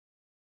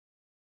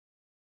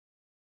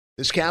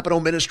This Capital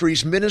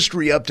Ministries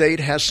ministry update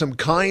has some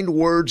kind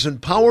words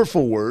and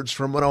powerful words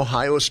from an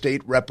Ohio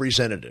State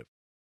representative.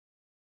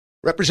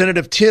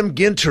 Representative Tim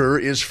Ginter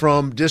is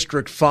from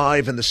District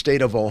 5 in the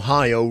state of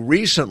Ohio.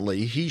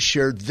 Recently, he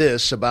shared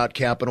this about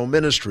Capital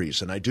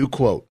Ministries, and I do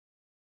quote,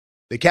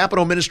 "The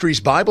Capital Ministries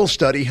Bible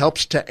study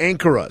helps to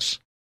anchor us.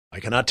 I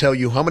cannot tell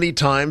you how many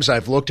times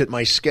I've looked at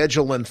my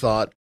schedule and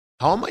thought,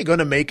 how am I going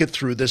to make it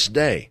through this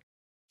day?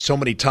 So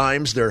many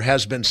times there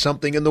has been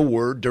something in the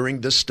Word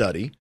during this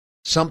study,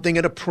 something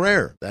in a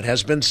prayer that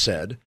has been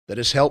said that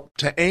has helped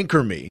to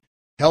anchor me,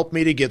 help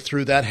me to get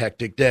through that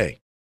hectic day.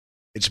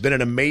 It's been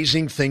an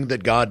amazing thing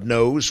that God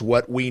knows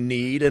what we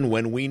need and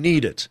when we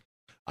need it.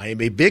 I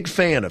am a big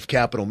fan of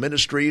Capital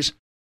Ministries.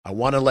 I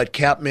want to let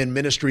CapMin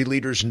ministry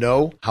leaders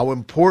know how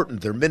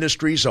important their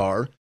ministries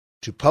are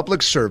to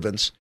public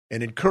servants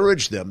and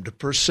encourage them to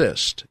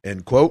persist."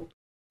 End quote.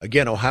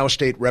 Again, Ohio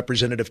State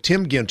Representative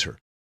Tim Ginter.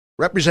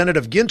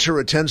 Representative Ginter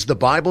attends the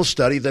Bible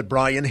study that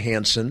Brian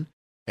Hansen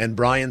and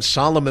Brian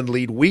Solomon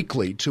lead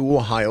weekly to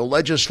Ohio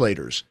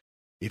legislators.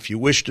 If you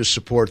wish to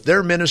support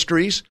their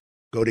ministries,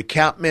 go to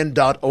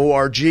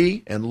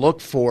capmin.org and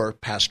look for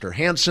Pastor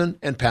Hansen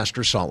and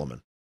Pastor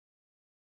Solomon.